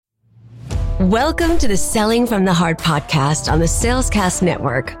Welcome to the Selling from the Heart podcast on the Salescast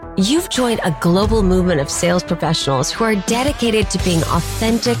Network. You've joined a global movement of sales professionals who are dedicated to being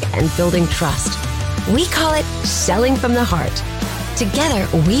authentic and building trust. We call it Selling from the Heart. Together,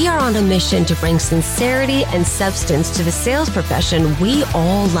 we are on a mission to bring sincerity and substance to the sales profession we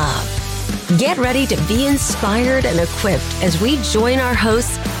all love. Get ready to be inspired and equipped as we join our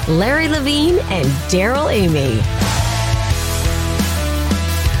hosts, Larry Levine and Daryl Amy.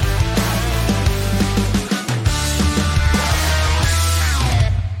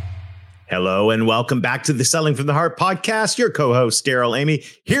 Hello and welcome back to the Selling from the Heart podcast. Your co-host, Daryl Amy,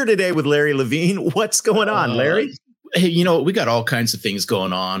 here today with Larry Levine. What's going on, Larry? Hey, we got all kinds of things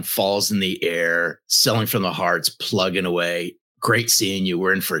going on. Falls in the air, Selling from the Heart's plugging away. Great seeing you.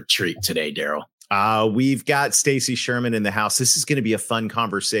 We're in for a treat today, Daryl. We've got Stacy Sherman in the house. This is going to be a fun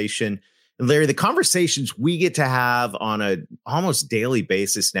conversation. And Larry, the conversations we get to have on a almost daily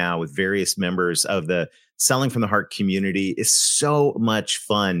basis now with various members of the Selling from the Heart community is so much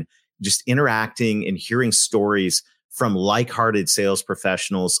fun. Just interacting and hearing stories from like-hearted sales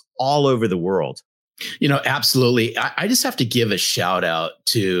professionals all over the world. Absolutely. I just have to give a shout out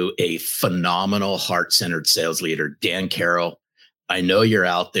to a phenomenal heart-centered sales leader, Dan Carroll. I know you're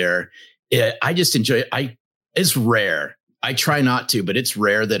out there. I just enjoy it. It's rare. I try not to, but it's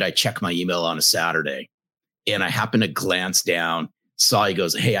rare that I check my email on a Saturday. And I happen to glance down, saw he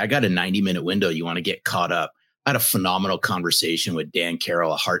goes, "Hey, I got a 90-minute window. You want to get caught up?" I had a phenomenal conversation with Dan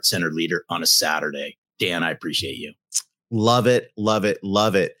Carroll, a heart-centered leader, on a Saturday. Dan, I appreciate you. Love it, love it,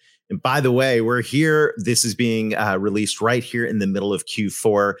 love it. And by the way, we're here. This is being released right here in the middle of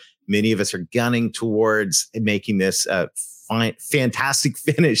Q4. Many of us are gunning towards making this a fantastic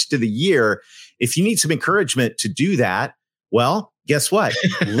finish to the year. If you need some encouragement to do that, well, guess what?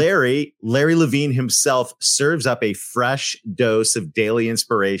 Larry Levine himself serves up a fresh dose of daily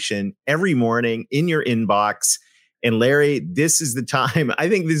inspiration every morning in your inbox. And Larry, this is the time. I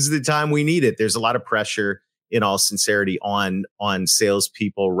think this is the time we need it. There's a lot of pressure, in all sincerity, on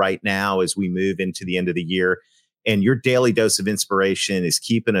salespeople right now as we move into the end of the year. And your daily dose of inspiration is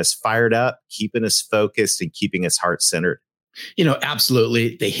keeping us fired up, keeping us focused, and keeping us heart-centered.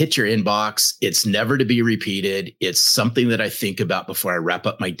 Absolutely. They hit your inbox. It's never to be repeated. It's something that I think about before I wrap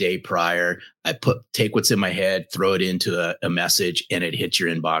up my day prior. I take what's in my head, throw it into a message, and it hits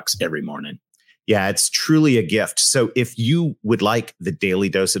your inbox every morning. Yeah, it's truly a gift. So if you would like the daily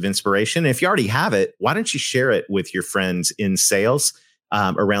dose of inspiration, if you already have it, why don't you share it with your friends in sales,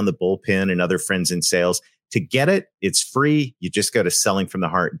 around the bullpen and other friends in sales? To get it, it's free. You just go to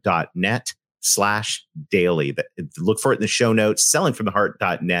sellingfromtheheart.net/daily. Look for it in the show notes,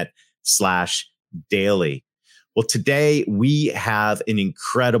 sellingfromtheheart.net/daily. Well, today we have an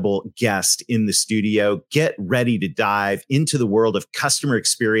incredible guest in the studio. Get ready to dive into the world of customer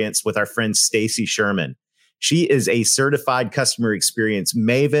experience with our friend Stacy Sherman. She is a certified customer experience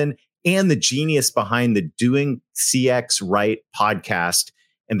maven and the genius behind the Doing CX Right podcast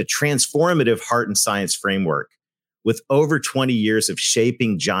and the transformative Heart and Science framework. With over 20 years of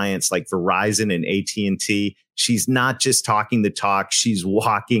shaping giants like Verizon and AT&T, she's not just talking the talk, she's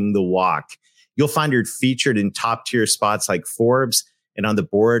walking the walk. You'll find her featured in top-tier spots like Forbes and on the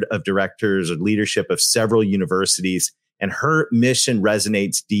board of directors or leadership of several universities. And her mission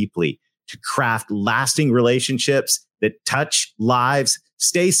resonates deeply to craft lasting relationships that touch lives.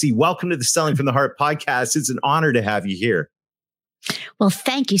 Stacy, welcome to the Selling from the Heart podcast. It's an honor to have you here. Well,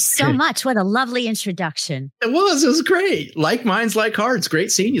 thank you so much. What a lovely introduction. It was great. Like minds, like hearts.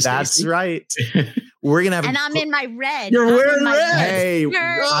 Great seeing you, Stacy. That's right. We're going to have And I'm in my red. You're wearing red. Hey,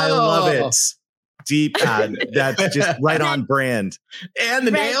 I love it. Deep. That's just right on brand. And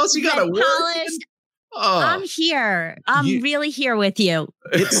the nails, you got to work. I'm here. I'm really here with you.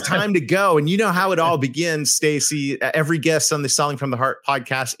 It's time to go. And you know how it all begins, Stacy. Every guest on the Selling from the Heart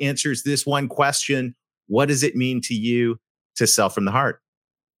podcast answers this one question. What does it mean to you to sell from the heart?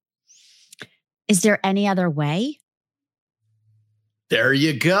 Is there any other way? There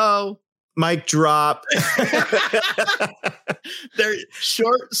you go. Mic drop. They're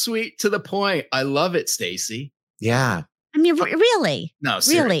short, sweet, to the point. I love it, Stacy. Yeah. I mean, really? No,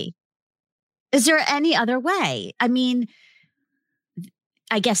 seriously. Really? Is there any other way? I mean,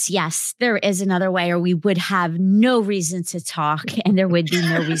 I guess, yes, there is another way, or we would have no reason to talk and there would be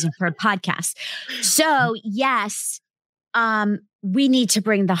no reason for a podcast. So, yes, we need to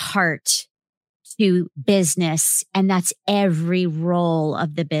bring the heart to business, and that's every role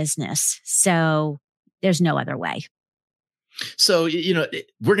of the business. So there's no other way. So, we're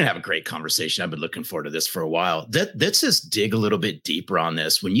going to have a great conversation. I've been looking forward to this for a while. Let's just dig a little bit deeper on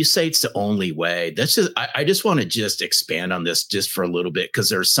this. When you say it's the only way, I just want to just expand on this just for a little bit, because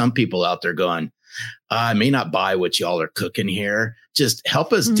there are some people out there going, I may not buy what y'all are cooking here. Just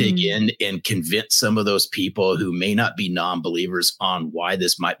help us dig in and convince some of those people who may not be non-believers on why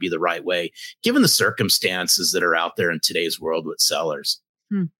this might be the right way, given the circumstances that are out there in today's world with sellers.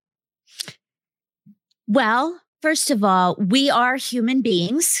 Well, first of all, we are human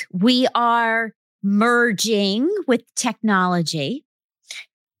beings. We are merging with technology,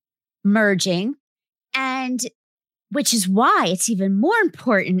 and which is why it's even more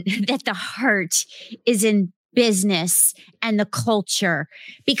important that the heart is in business and the culture,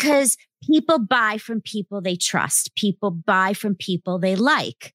 because people buy from people they trust. People buy from people they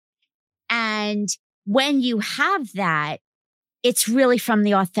like. And when you have that, it's really from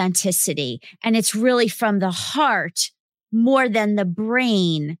the authenticity, and it's really from the heart more than the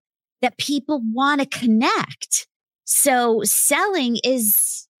brain that people want to connect. So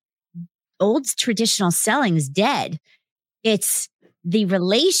old traditional selling is dead. It's the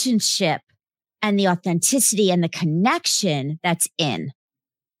relationship and the authenticity and the connection that's in.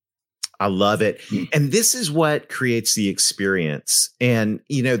 I love it. And this is what creates the experience. And,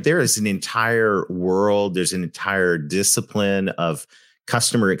 there is an entire world, there's an entire discipline of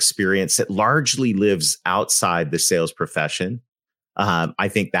customer experience that largely lives outside the sales profession. I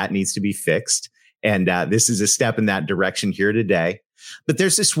think that needs to be fixed. And this is a step in that direction here today. But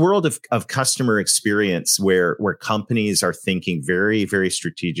there's this world of customer experience where companies are thinking very, very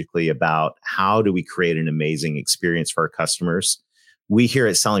strategically about how do we create an amazing experience for our customers. We here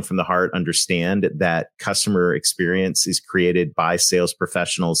at Selling from the Heart understand that customer experience is created by sales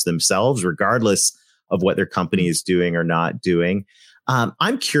professionals themselves, regardless of what their company is doing or not doing.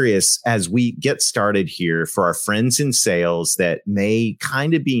 I'm curious, as we get started here, for our friends in sales that may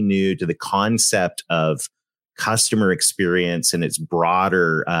kind of be new to the concept of customer experience and its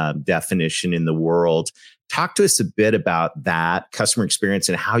broader definition in the world, talk to us a bit about that customer experience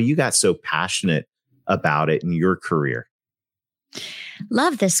and how you got so passionate about it in your career.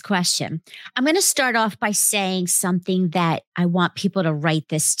 Love this question. I'm going to start off by saying something that I want people to write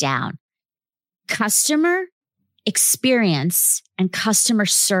this down. Customer experience and customer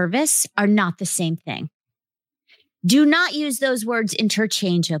service are not the same thing. Do not use those words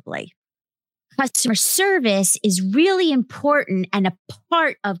interchangeably. Customer service is really important and a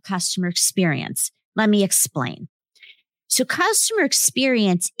part of customer experience. Let me explain. So customer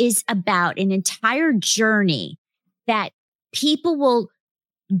experience is about an entire journey that people will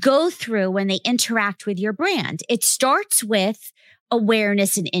go through when they interact with your brand. It starts with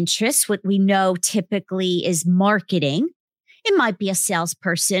awareness and interest, what we know typically is marketing. It might be a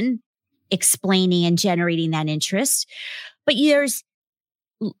salesperson explaining and generating that interest, but there's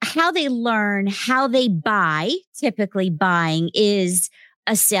how they learn, how they buy. Typically buying is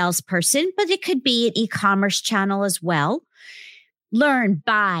a salesperson, but it could be an e-commerce channel as well. Learn,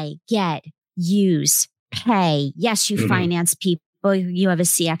 buy, get, use, pay. Yes, you finance people. You have a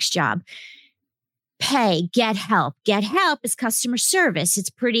CX job. Pay, get help. Get help is customer service.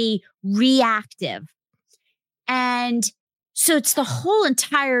 It's pretty reactive. And so it's the whole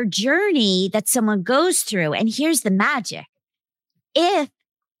entire journey that someone goes through. And here's the magic. If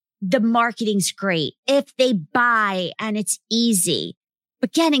the marketing's great, if they buy and it's easy,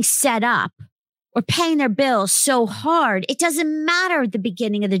 but getting set up or paying their bills so hard, it doesn't matter. The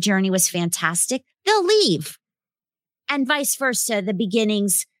beginning of the journey was fantastic. They'll leave. And vice versa. The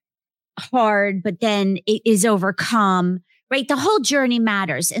beginning's hard, but then it is overcome, right? The whole journey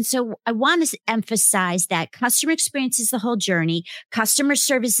matters. And so I want to emphasize that customer experience is the whole journey. Customer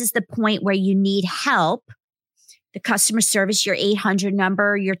service is the point where you need help. The customer service, your 800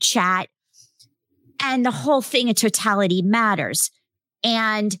 number, your chat, and the whole thing in totality matters.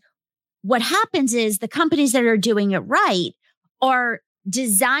 And what happens is the companies that are doing it right are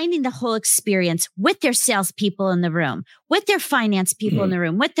designing the whole experience with their salespeople in the room, with their finance people in the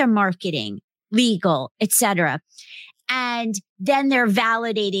room, with their marketing, legal, etc. And then they're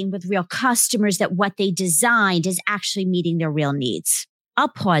validating with real customers that what they designed is actually meeting their real needs. I'll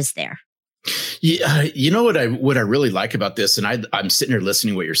pause there. Yeah, you know what I really like about this, and I'm sitting here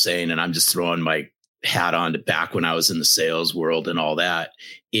listening to what you're saying, and I'm just throwing my hat on to back when I was in the sales world and all that.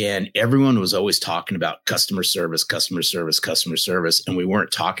 And everyone was always talking about customer service, and we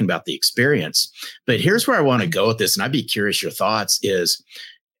weren't talking about the experience. But here's where I want to go with this, and I'd be curious your thoughts is,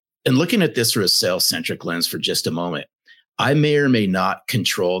 and looking at this through a sales-centric lens for just a moment, I may or may not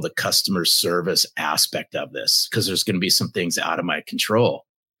control the customer service aspect of this because there's going to be some things out of my control.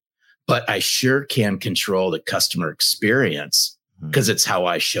 but I sure can control the customer experience because it's how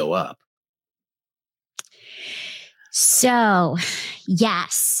I show up. So,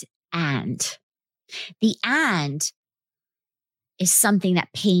 yes. And the and is something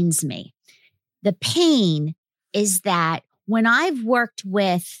that pains me. The pain is that when I've worked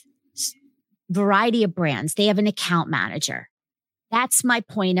with variety of brands, they have an account manager. That's my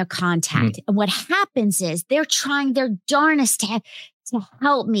point of contact. And what happens is they're trying their darnest to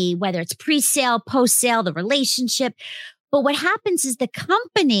help me, whether it's pre-sale, post-sale, the relationship. But what happens is the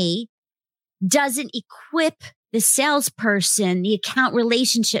company doesn't equip the salesperson, the account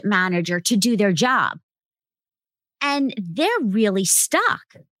relationship manager to do their job. And they're really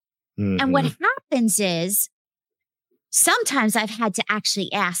stuck. And what happens is sometimes I've had to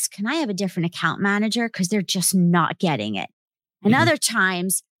actually ask, can I have a different account manager? Because they're just not getting it. And other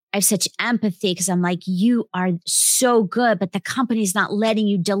times I have such empathy because I'm like, you are so good, but the company's not letting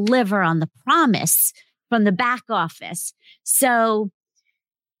you deliver on the promise from the back office. So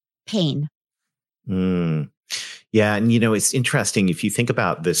pain. Yeah. And, it's interesting. If you think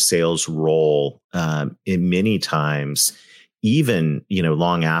about the sales role, in many times, even,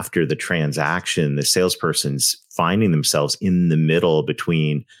 long after the transaction, the salesperson's finding themselves in the middle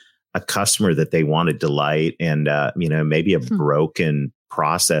between a customer that they want to delight and, maybe a broken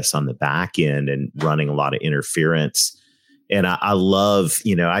process on the back end and running a lot of interference. And I love,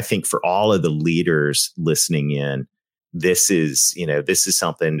 I think for all of the leaders listening in, this is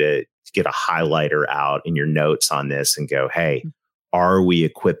something to get a highlighter out in your notes on this and go, hey, are we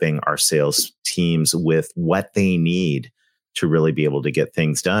equipping our sales teams with what they need to really be able to get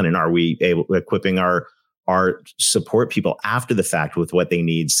things done? And are we equipping our support people after the fact with what they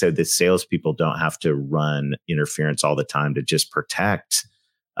need so that salespeople don't have to run interference all the time to just protect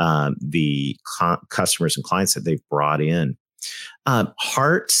the customers and clients that they've brought in?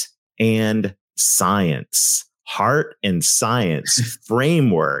 Heart and science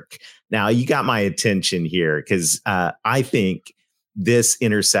framework. Now you got my attention here because I think this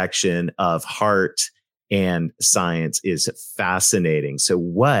intersection of heart and science is fascinating. So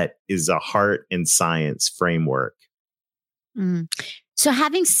what is a heart and science framework? So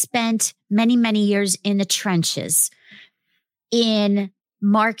having spent many, many years in the trenches in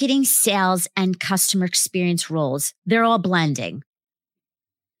marketing, sales, and customer experience roles, they're all blending.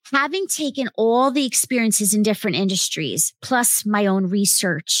 Having taken all the experiences in different industries, plus my own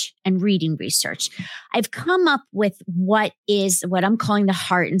research and reading research, I've come up with what I'm calling the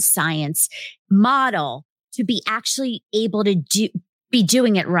heart and science model to be actually able to be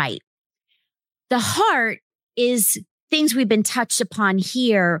doing it right. The heart is things we've been touched upon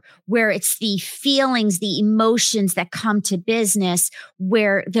here, where it's the feelings, the emotions that come to business,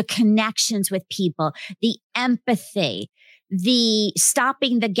 where the connections with people, the empathy, the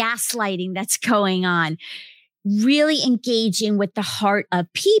stopping the gaslighting that's going on, really engaging with the heart of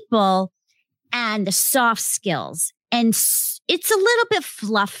people and the soft skills. And it's a little bit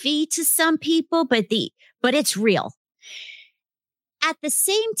fluffy to some people, but it's real. At the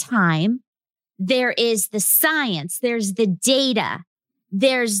same time, there is the science, there's the data,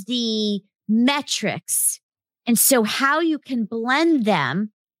 there's the metrics. And so how you can blend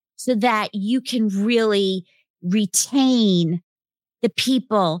them so that you can really retain the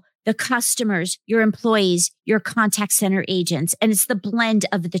people, the customers, your employees, your contact center agents. And it's the blend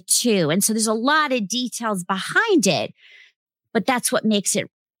of the two. And so there's a lot of details behind it, but that's what makes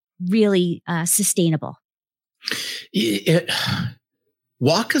it really sustainable.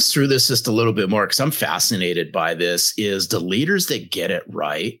 Walk us through this just a little bit more, because I'm fascinated by this. Is the leaders that get it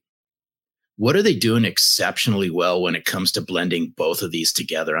right, what are they doing exceptionally well when it comes to blending both of these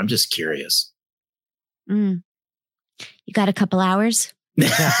together? I'm just curious. You got a couple hours? No,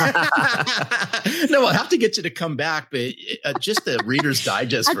 I'll have to get you to come back, but just the Reader's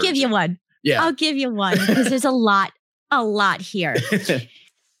Digest. I'll give you one. Yeah. I'll give you one because there's a lot here.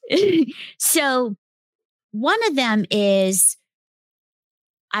 So one of them is,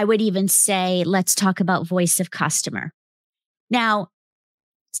 I would even say, let's talk about voice of customer. Now,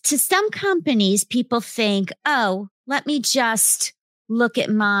 to some companies, people think, oh, let me just look at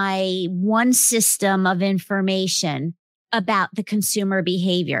my one system of information about the consumer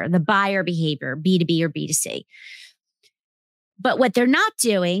behavior, the buyer behavior, B2B or B2C. But what they're not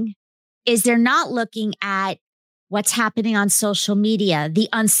doing is they're not looking at what's happening on social media, the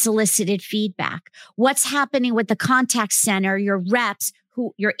unsolicited feedback, what's happening with the contact center, your reps,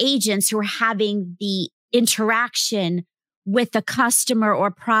 your agents who are having the interaction with the customer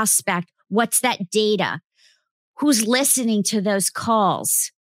or prospect. What's that data? Who's listening to those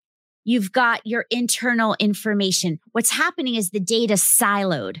calls? You've got your internal information. What's happening is the data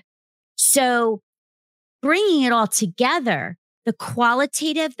siloed. So bringing it all together, the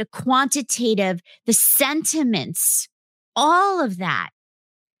qualitative, the quantitative, the sentiments, all of that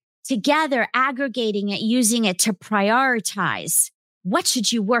together, aggregating it, using it to prioritize. What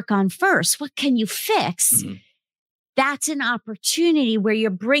should you work on first? What can you fix? Mm-hmm. That's an opportunity where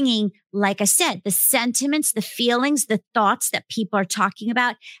you're bringing, like I said, the sentiments, the feelings, the thoughts that people are talking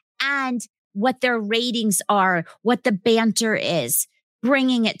about, and what their ratings are, what the banter is,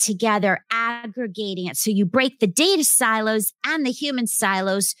 bringing it together, aggregating it. So you break the data silos and the human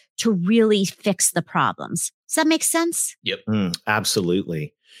silos to really fix the problems. Does that make sense? Yep.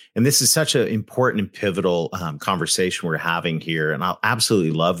 Absolutely. And this is such an important and pivotal conversation we're having here. And I'll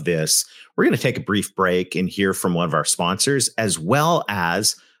absolutely love this. We're going to take a brief break and hear from one of our sponsors, as well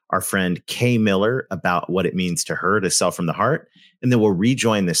as our friend Kay Miller about what it means to her to sell from the heart. And then we'll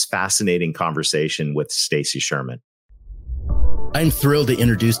rejoin this fascinating conversation with Stacy Sherman. I'm thrilled to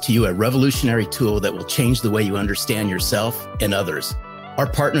introduce to you a revolutionary tool that will change the way you understand yourself and others. Our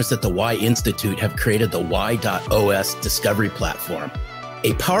partners at the Y Institute have created the Y.OS Discovery Platform,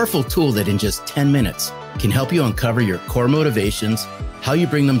 a powerful tool that in just 10 minutes can help you uncover your core motivations, how you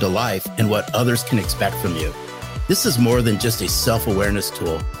bring them to life, and what others can expect from you. This is more than just a self-awareness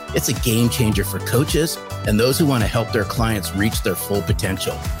tool. It's a game changer for coaches and those who want to help their clients reach their full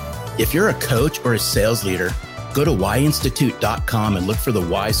potential. If you're a coach or a sales leader, go to yinstitute.com and look for the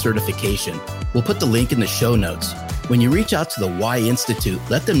Y certification. We'll put the link in the show notes. When you reach out to the Y Institute,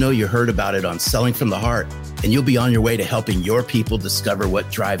 let them know you heard about it on Selling from the Heart, and you'll be on your way to helping your people discover what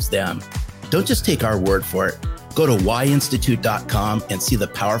drives them. Don't just take our word for it. Go to yinstitute.com and see the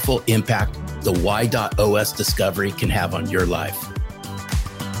powerful impact the Y.OS discovery can have on your life.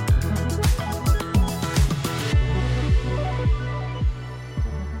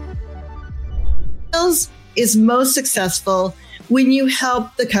 Sales is most successful when you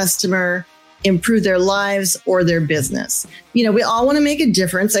help the customer improve their lives or their business. You know, we all want to make a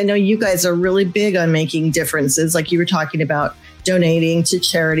difference. I know you guys are really big on making differences, like you were talking about donating to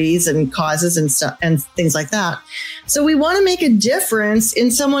charities and causes and stuff and things like that. So we want to make a difference in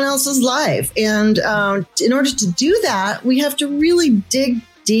someone else's life. And in order to do that, we have to really dig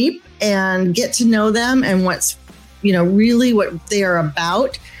deep and get to know them and what's, you know, really what they are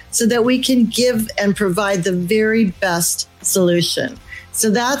about, so that we can give and provide the very best solution. So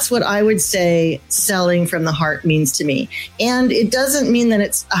that's what I would say selling from the heart means to me. And it doesn't mean that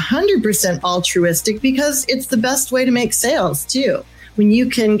it's 100% altruistic, because it's the best way to make sales too. When you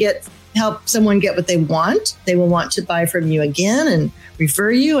can help someone get what they want, they will want to buy from you again and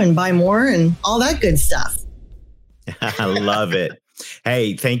refer you and buy more and all that good stuff. I love it.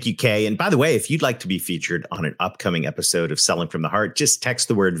 Hey, thank you, Kay. And by the way, if you'd like to be featured on an upcoming episode of Selling from the Heart, just text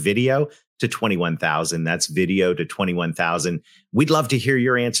the word video to 21,000. That's video to 21,000. We'd love to hear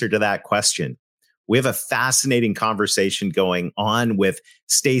your answer to that question. We have a fascinating conversation going on with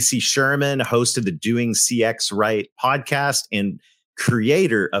Stacy Sherman, host of the Doing CX Right podcast and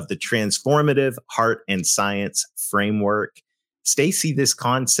creator of the Transformative Heart and Science Framework. Stacy, this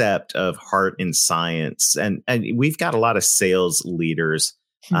concept of heart and science, and we've got a lot of sales leaders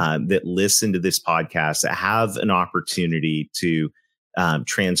that listen to this podcast that have an opportunity to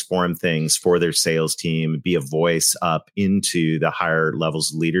transform things for their sales team, be a voice up into the higher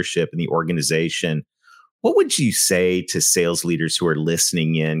levels of leadership in the organization. What would you say to sales leaders who are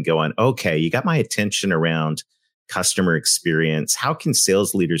listening in going, okay, you got my attention around customer experience. How can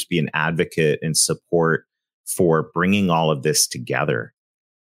sales leaders be an advocate and support for bringing all of this together?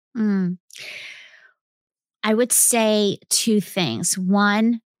 I would say two things.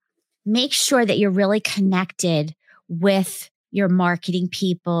 One, make sure that you're really connected with your marketing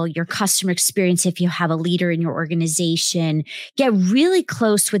people, your customer experience. If you have a leader in your organization, get really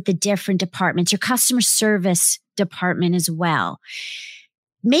close with the different departments, your customer service department as well.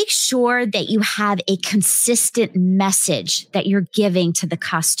 Make sure that you have a consistent message that you're giving to the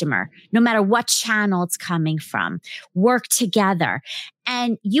customer, no matter what channel it's coming from. Work together.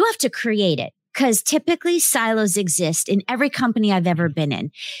 And you have to create it, because typically silos exist in every company I've ever been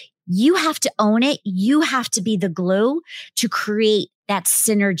in. You have to own it. You have to be the glue to create that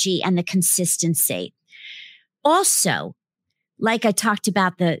synergy and the consistency. Also, like I talked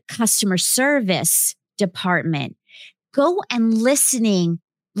about the customer service department, go and listen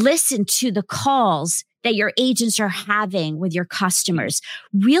to the calls that your agents are having with your customers.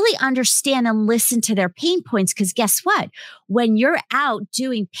 Really understand and listen to their pain points, because guess what? When you're out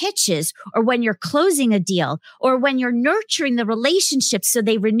doing pitches, or when you're closing a deal, or when you're nurturing the relationship so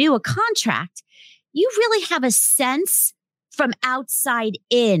they renew a contract, you really have a sense from outside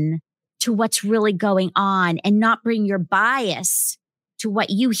in to what's really going on, and not bring your bias to what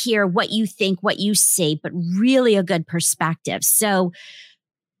you hear, what you think, what you say, but really a good perspective. So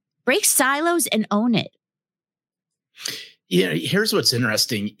break silos and own it. Yeah, here's what's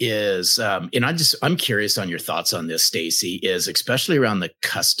interesting is, and I'm curious on your thoughts on this, Stacy, is especially around the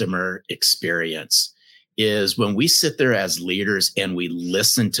customer experience, is when we sit there as leaders and we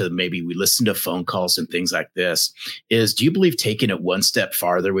listen to phone calls and things like this, do you believe taking it one step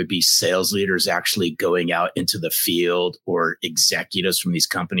farther would be sales leaders actually going out into the field, or executives from these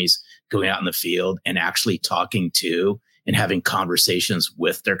companies going out in the field and actually talking to and having conversations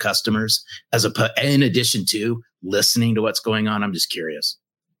with their customers, in addition to listening to what's going on? I'm just curious.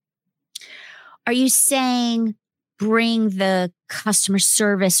 Are you saying bring the customer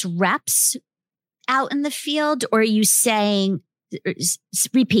service reps out in the field, or are you saying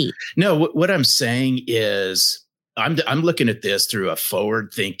repeat? No, what I'm saying is I'm looking at this through a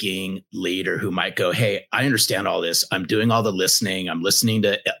forward-thinking leader who might go, hey, I understand all this. I'm doing all the listening. I'm listening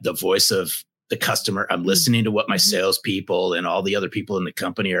to the voice of the customer. I'm listening to what my salespeople and all the other people in the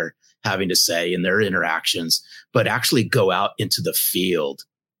company are having to say in their interactions, but actually go out into the field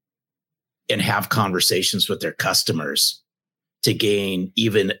and have conversations with their customers to gain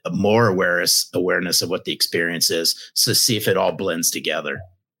even more awareness of what the experience is, to see if it all blends together.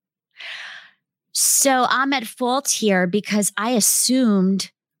 So I'm at fault here because I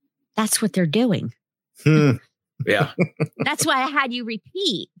assumed that's what they're doing. Yeah. That's why I had you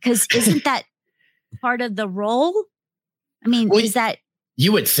repeat, because isn't that part of the role? I mean, is that...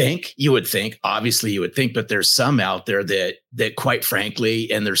 You would think, obviously you would think, but there's some out there that quite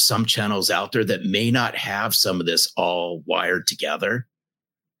frankly, and there's some channels out there that may not have some of this all wired together.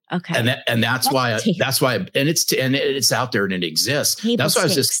 Okay. And that's why it's out there and it exists. That's why I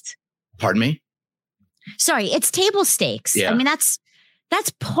was just, pardon me? Sorry, it's table stakes. Yeah. I mean, that's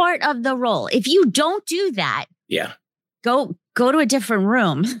part of the role. If you don't do that, yeah, go to a different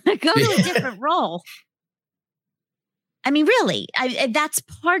room, go to a different role. I mean, really, that's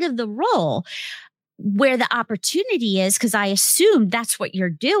part of the role. Where the opportunity is, because I assume that's what you're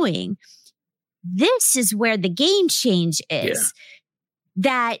doing. This is where the game change is,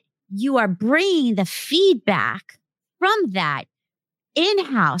 that you are bringing the feedback from that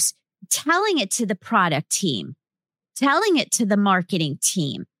in-house, telling it to the product team, telling it to the marketing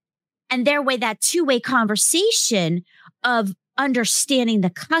team, and their way, that two-way conversation of understanding the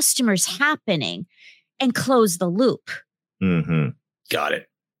customer's happening and close the loop. Mm-hmm. Got it.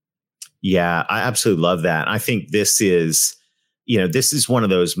 Yeah, I absolutely love that. I think this is one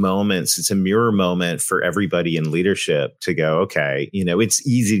of those moments. It's a mirror moment for everybody in leadership to go, okay, it's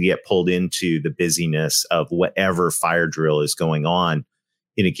easy to get pulled into the busyness of whatever fire drill is going on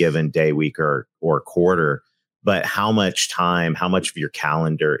in a given day, week, or quarter. But how much time, how much of your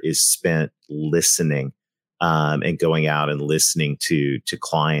calendar is spent listening and going out and listening to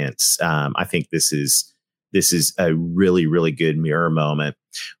clients? I think this is a really, really good mirror moment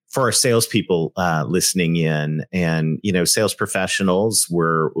for our salespeople listening in. And, sales professionals,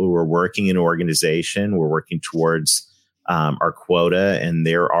 we're working in an organization, we're working towards our quota. And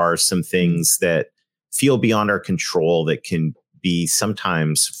there are some things that feel beyond our control that can be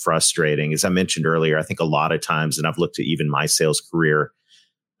sometimes frustrating. As I mentioned earlier, I think a lot of times, and I've looked at even my sales career,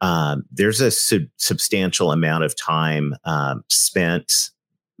 there's a substantial amount of time spent,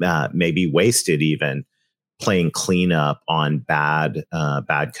 maybe wasted even, playing cleanup on bad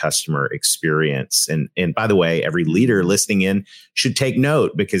customer experience. And by the way, every leader listening in should take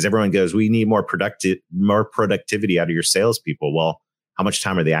note, because everyone goes, we need more productivity out of your salespeople. Well, how much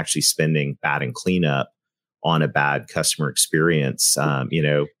time are they actually spending batting cleanup on a bad customer experience? I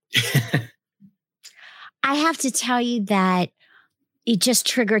have to tell you that it just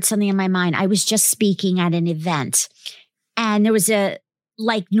triggered something in my mind. I was just speaking at an event, and there was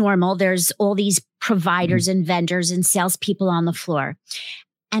like normal, there's all these providers and vendors and salespeople on the floor.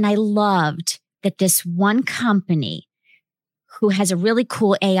 And I loved that this one company who has a really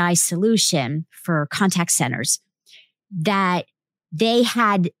cool AI solution for contact centers, that they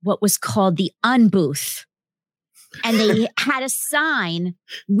had what was called the unbooth. And they had a sign,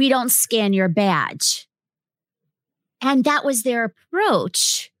 we don't scan your badge. And that was their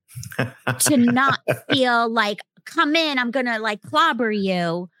approach to not feel like, come in, I'm going to like clobber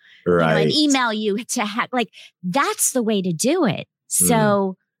you, right, and email you to that's the way to do it.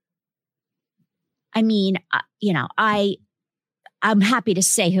 So, I mean, I'm happy to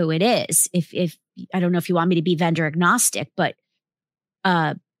say who it is. If I don't know if you want me to be vendor agnostic, but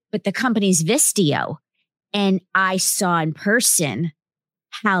the company's Vistio, and I saw in person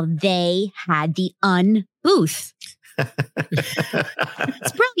how they had the unbooth.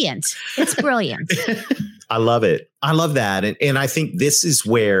 It's brilliant. I love it. I love that. And I think this is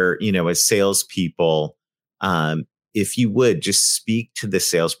where, as salespeople, if you would just speak to the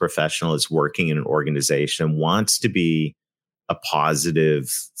sales professional that's working in an organization, wants to be a positive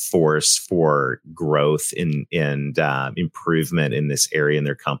force for growth and improvement in this area in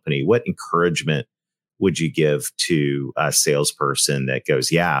their company, what encouragement would you give to a salesperson that goes,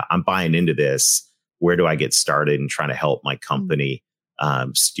 yeah, I'm buying into this. Where do I get started in trying to help my company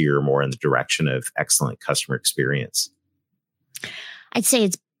steer more in the direction of excellent customer experience? I'd say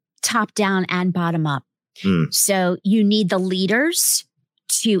it's top down and bottom up. So you need the leaders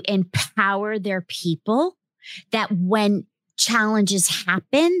to empower their people, that when challenges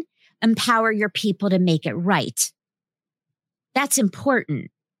happen, empower your people to make it right. That's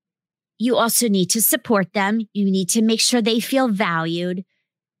important. You also need to support them. You need to make sure they feel valued,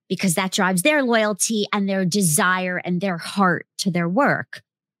 because that drives their loyalty and their desire and their heart to their work.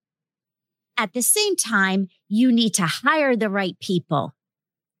 At the same time, you need to hire the right people.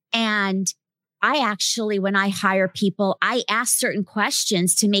 And I actually, when I hire people, I ask certain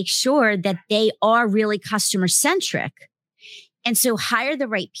questions to make sure that they are really customer centric. And so hire the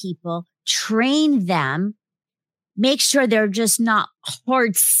right people, train them, make sure they're just not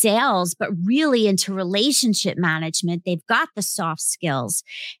hard sales, but really into relationship management. They've got the soft skills.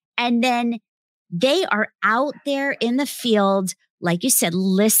 And then they are out there in the field, like you said,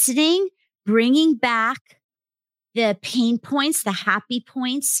 listening, bringing back the pain points, the happy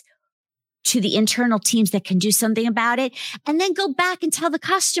points to the internal teams that can do something about it. And then go back and tell the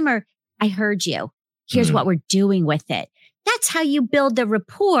customer, I heard you. Here's what we're doing with it. That's how you build the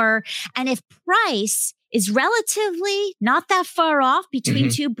rapport. And if price is relatively not that far off between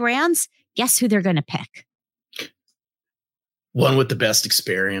two brands, guess who they're going to pick? One with the best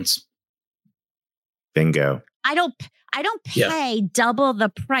experience. Bingo. I don't pay double the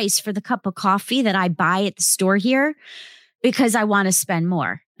price for the cup of coffee that I buy at the store here because I want to spend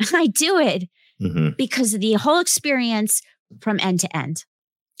more. I do it because of the whole experience from end to end.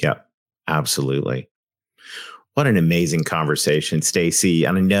 Yeah, absolutely. What an amazing conversation, Stacy.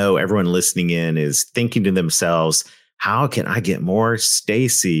 And I know everyone listening in is thinking to themselves, how can I get more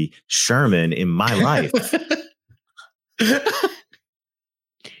Stacy Sherman in my life?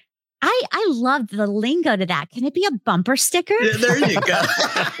 I love the lingo to that. Can it be a bumper sticker? Yeah, there you go.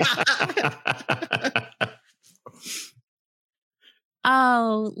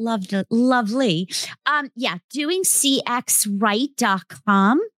 Oh, lovely. Doing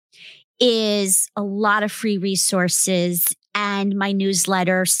cxright.com is a lot of free resources, and my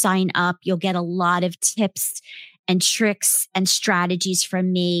newsletter. Sign up. You'll get a lot of tips and tricks and strategies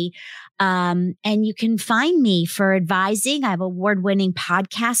from me. And you can find me for advising. I have award-winning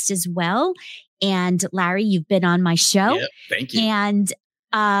podcast as well. And Larry, you've been on my show. Yep, thank you. And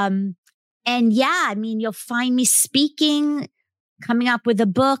you'll find me speaking, coming up with a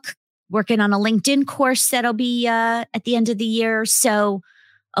book, working on a LinkedIn course that'll be at the end of the year. So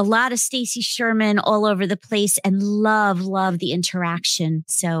a lot of Stacy Sherman all over the place, and love the interaction.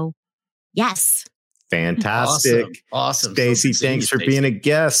 So yes. Fantastic. Awesome. Stacy, thanks for being a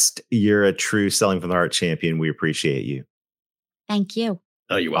guest. You're a true Selling from the Heart champion. We appreciate you. Thank you.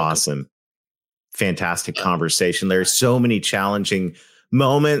 Oh, you're welcome. Awesome. Fantastic conversation. There's so many challenging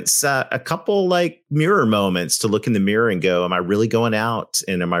moments, a couple like mirror moments to look in the mirror and go, am I really going out?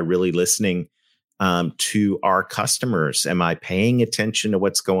 And am I really listening to our customers? Am I paying attention to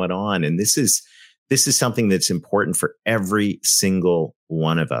what's going on? And this is something that's important for every single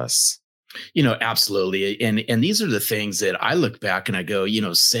one of us. Absolutely. And these are the things that I look back and I go,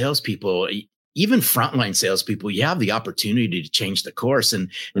 salespeople, even frontline salespeople, you have the opportunity to change the course. And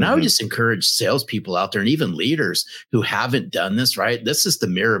I would just encourage salespeople out there and even leaders who haven't done this, right? This is the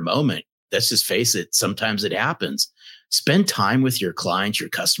mirror moment. Let's just face it. Sometimes it happens. Spend time with your clients, your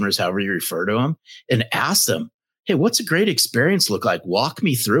customers, however you refer to them, and ask them, hey, what's a great experience look like? Walk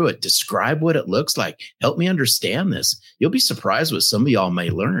me through it. Describe what it looks like. Help me understand this. You'll be surprised what some of y'all may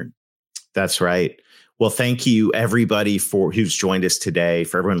learn. That's right. Well, thank you, everybody, for who's joined us today,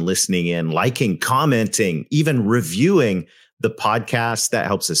 for everyone listening in, liking, commenting, even reviewing the podcast. That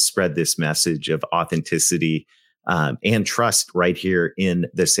helps us spread this message of authenticity and trust right here in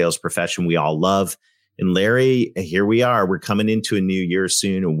the sales profession we all love. And Larry, here we are. We're coming into a new year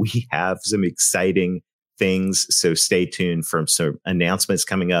soon, and we have some exciting things. So stay tuned for some announcements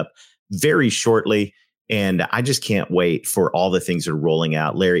coming up very shortly. And I just can't wait for all the things that are rolling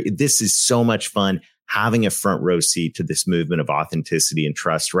out. Larry, this is so much fun having a front row seat to this movement of authenticity and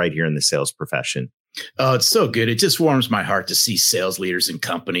trust right here in the sales profession. Oh, it's so good. It just warms my heart to see sales leaders and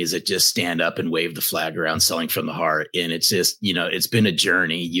companies that just stand up and wave the flag around selling from the heart. And it's just, it's been a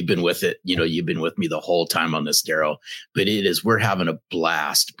journey. You've been with it. You've been with me the whole time on this, Daryl. But we're having a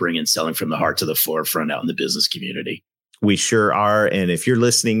blast bringing selling from the heart to the forefront out in the business community. We sure are. And if you're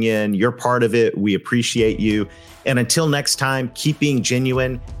listening in, you're part of it. We appreciate you. And until next time, keep being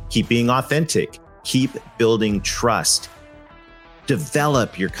genuine, keep being authentic, keep building trust.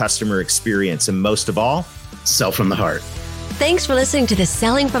 Develop your customer experience, and most of all, sell from the heart. Thanks for listening to the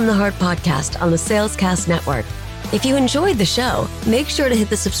Selling from the Heart podcast on the Salescast Network. If you enjoyed the show, make sure to hit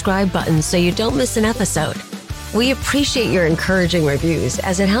the subscribe button so you don't miss an episode. We appreciate your encouraging reviews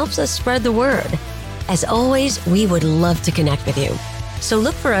as it helps us spread the word. As always, we would love to connect with you. So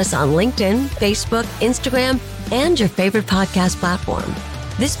look for us on LinkedIn, Facebook, Instagram, and your favorite podcast platform.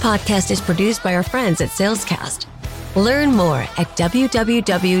 This podcast is produced by our friends at Salescast. Learn more at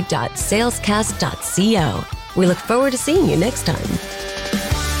www.salescast.co. We look forward to seeing you next time.